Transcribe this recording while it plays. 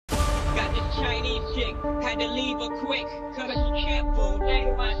Barbie chick. Had to leave her quick, cause she careful.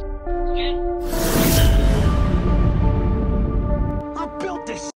 Dang my I built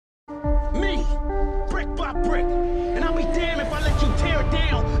this me, brick by brick. And I'll be damned if I let you tear it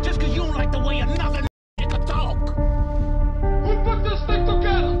down just cause you don't like the way another nigga talk. Who put this thing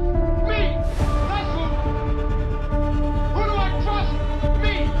together? Me. That's who. Who do I trust?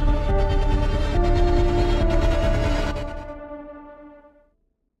 Me.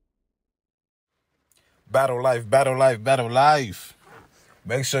 Battle life, battle life, battle life.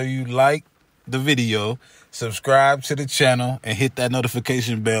 Make sure you like the video, subscribe to the channel, and hit that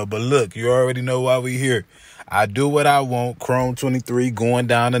notification bell. But look, you already know why we here. I do what I want. Chrome 23 going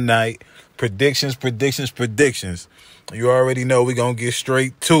down tonight. Predictions. You already know we're going to get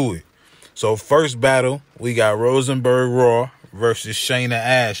straight to it. So first battle, we got Rosenberg Raw versus Shayna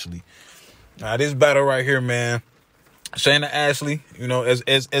Ashley. Now this battle right here, man, Shayna Ashley, you know,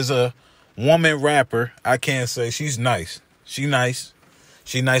 as a woman rapper, I can't say she's nice. She nice.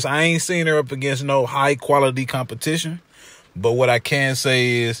 I ain't seen her up against no high quality competition, but what I can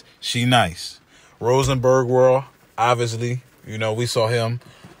say is she nice. Rosenberg Raw, obviously, you know, we saw him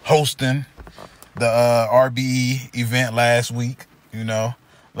hosting the RBE event last week. You know,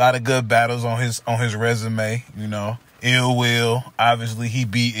 a lot of good battles on his resume. You know, Ill Will, obviously he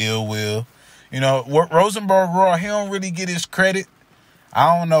beat Ill Will. You know, Rosenberg Raw, he don't really get his credit.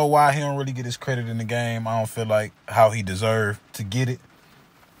 I don't know why he don't really get his credit in the game. I don't feel like how he deserved to get it.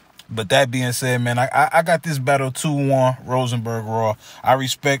 But that being said, man, I got this battle 2-1 Rosenberg Raw. I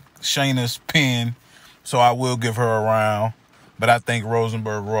respect Shayna's pen, so I will give her a round. But I think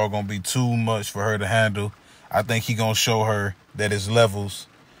Rosenberg Raw going to be too much for her to handle. I think he going to show her that there's levels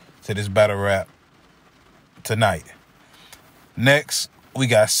to this battle rap tonight. Next, we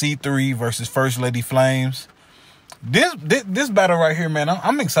got C3 versus First Lady Flames. This battle right here, man,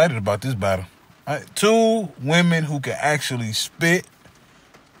 I'm excited about this battle. Two women who can actually spit.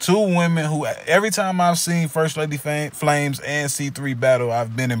 Two women who, every time I've seen First Lady Flames and C3 battle,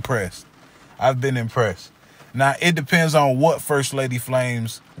 I've been impressed. Now, it depends on what First Lady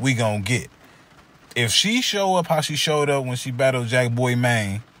Flames we gonna get. If she show up how she showed up when she battled Jack Boy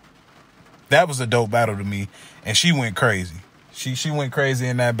Maine, that was a dope battle to me, and she went crazy. She went crazy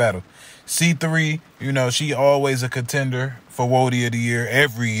in that battle. C3, you know, she always a contender for Woody of the Year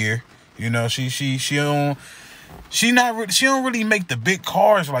every year. You know, she don't really make the big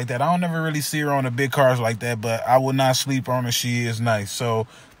cars like that. I don't never really see her on the big cars like that, but I would not sleep on her. She is nice. So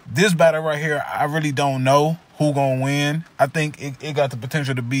this battle right here, I really don't know who gonna win. I think it got the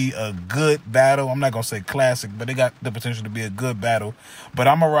potential to be a good battle. I'm not gonna say classic, but it got the potential to be a good battle. But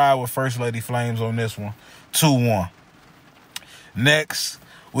I'm gonna ride with First Lady Flames on this one. 2-1. Next,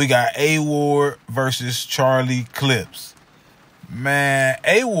 we got A-Ward versus Charlie Clips. Man,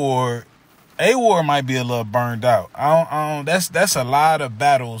 A-Ward might be a little burned out. That's a lot of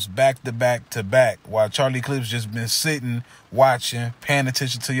battles back to back, while Charlie Clips just been sitting, watching, paying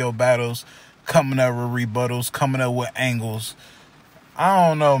attention to your battles, coming up with rebuttals, coming up with angles. I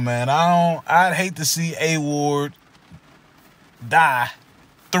don't know, man. I'd hate to see A-Ward die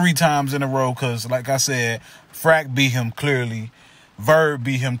 3 times in a row, because like I said, Frack beat him clearly, Verb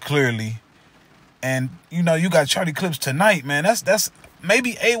beat him clearly, and you know, you got Charlie Clips tonight, man. That's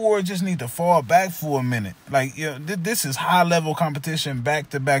maybe A-Ward just need to fall back for a minute. Like, you know, this is high-level competition back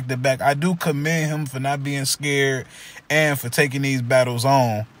to back. I do commend him for not being scared and for taking these battles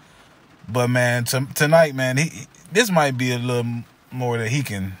on. But, man, tonight, man, this might be a little more that he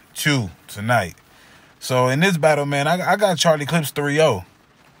can chew tonight. So, in this battle, man, I got Charlie Clips 3-0.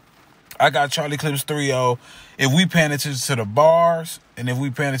 If we paying attention to the bars and if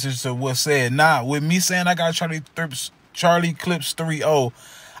we paying attention to what's said. Nah, with me saying I got Charlie Clips 3-0,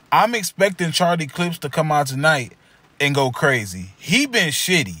 I'm expecting Charlie Clips to come out tonight and go crazy. He been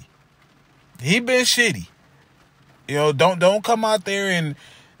shitty. You know, don't come out there and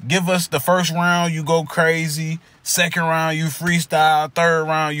give us the first round, you go crazy. Second round, you freestyle. Third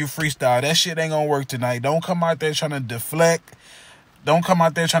round, you freestyle. That shit ain't gonna work tonight. Don't come out there trying to deflect. Don't come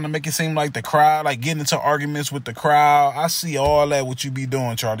out there trying to make it seem like the crowd, like getting into arguments with the crowd. I see all that what you be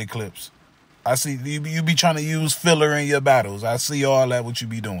doing, Charlie Clips. I see you be trying to use filler in your battles. I see all that what you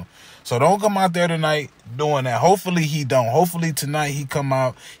be doing. So don't come out there tonight doing that. Hopefully he don't. Hopefully tonight he come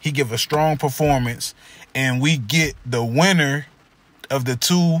out, he give a strong performance, and we get the winner of the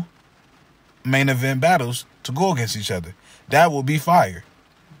 2 main event battles to go against each other. That will be fire.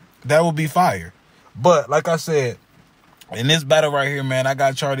 But like I said, in this battle right here, man, I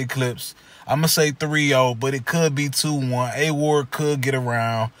got Charlie Clips. I'm going to say 3-0, but it could be 2-1. A-Ward could get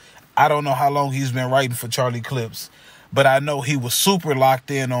around. I don't know how long he's been writing for Charlie Clips, but I know he was super locked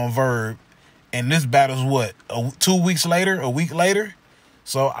in on Verb, And this battle's what, 2 weeks later, a week later?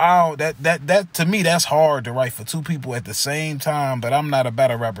 So that to me, that's hard to write for two people at the same time, but I'm not a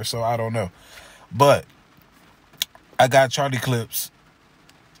battle rapper, so I don't know. But I got Charlie Clips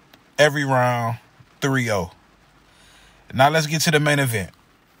every round 3-0. Now let's get to the main event.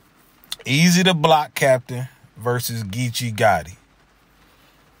 Easy the Block Captain versus Geechee Gotti.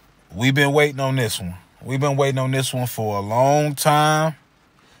 We've been waiting on this one. We've been waiting on this one for a long time.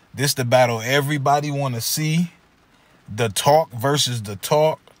 This the battle everybody want to see. The talk versus the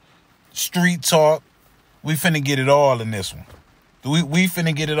talk. Street talk. We finna get it all in this one. We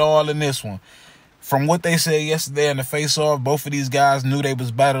finna get it all in this one. From what they said yesterday in the face-off, both of these guys knew they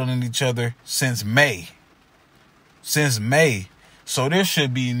was battling each other since May. Since May. So there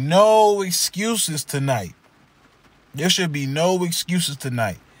should be no excuses tonight. There should be no excuses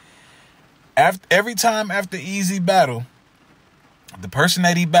tonight. Every time after Easy battle, the person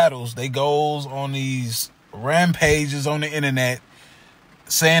that he battles, they goes on these rampages on the internet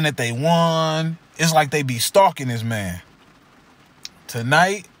saying that they won. It's like they be stalking this man.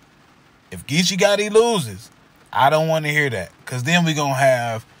 Tonight, if Geechee Gotti loses, I don't want to hear that. Because then we going to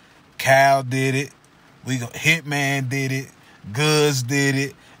have Cal did it. Hitman did it. Goods did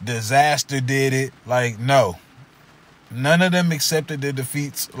it. Disaster did it. Like, no. None of them accepted their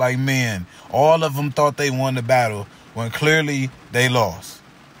defeats like men. All of them thought they won the battle when clearly they lost.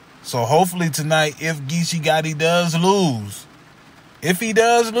 So hopefully tonight, if Geechee Gotti does lose,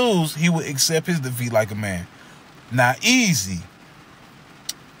 he will accept his defeat like a man. Now, Easy,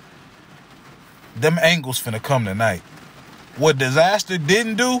 them angles finna come tonight. What Disaster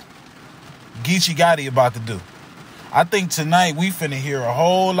didn't do, Geechee Gotti about to do. I think tonight we finna hear a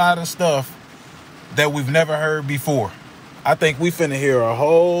whole lot of stuff that we've never heard before. I think we finna hear a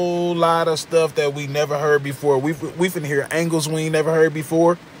whole lot of stuff that we never heard before. We finna hear angles we ain't never heard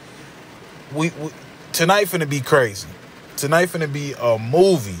before. Tonight finna be crazy. Tonight finna be a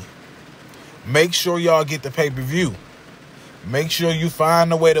movie. Make sure y'all get the pay-per-view. Make sure you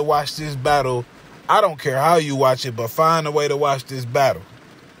find a way to watch this battle. I don't care how you watch it, but find a way to watch this battle.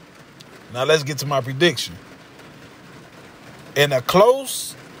 Now let's get to my prediction. In a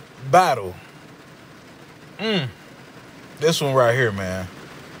close battle, this one right here, man.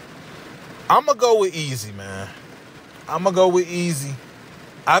 I'm going to go with Easy, man. I'm going to go with Easy.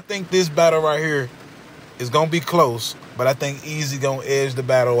 I think this battle right here is going to be close, but I think Easy going to edge the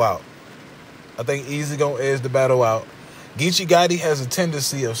battle out. Geechee Gotti has a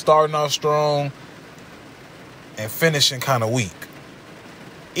tendency of starting off strong and finishing kind of weak.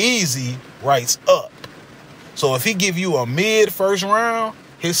 Easy writes up. So if he give you a mid first round,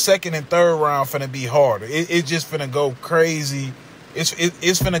 his second and third round finna be harder. It just finna go crazy. It's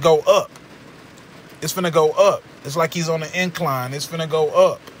finna go up. It's finna go up. It's like he's on an incline. It's finna go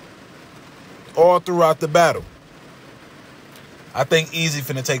up all throughout the battle. I think Easy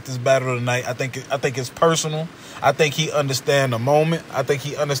finna take this battle tonight. I think it's personal. I think he understand the moment. I think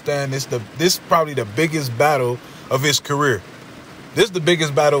he understand this probably the biggest battle of his career. This is the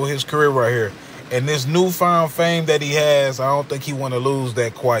biggest battle of his career right here. And this newfound fame that he has, I don't think he want to lose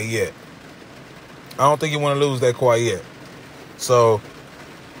that quite yet. So,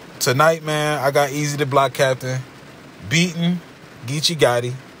 tonight, man, I got Easy the Block Captain beating Geechee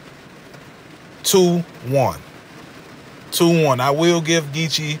Gotti 2-1. 2-1. I will give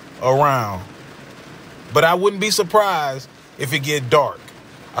Geechee a round. But I wouldn't be surprised if it get dark.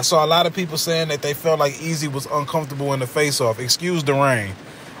 I saw a lot of people saying that they felt like Easy was uncomfortable in the face-off. Excuse the rain.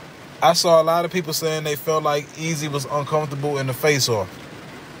 I saw a lot of people saying they felt like Easy was uncomfortable in the face-off.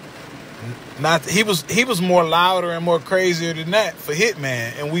 He was more louder and more crazier than that for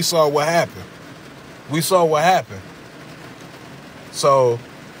Hitman, and we saw what happened. So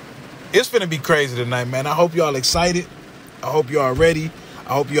it's finna be crazy tonight, man. I hope y'all excited. I hope y'all ready.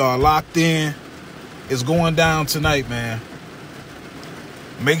 I hope y'all locked in. It's going down tonight, man.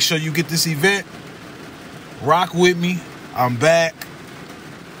 Make sure you get this event. Rock with me. I'm back.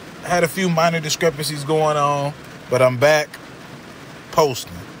 Had a few minor discrepancies going on, but I'm back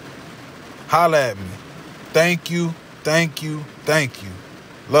posting. Holla at me. Thank you.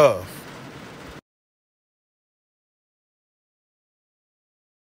 Love.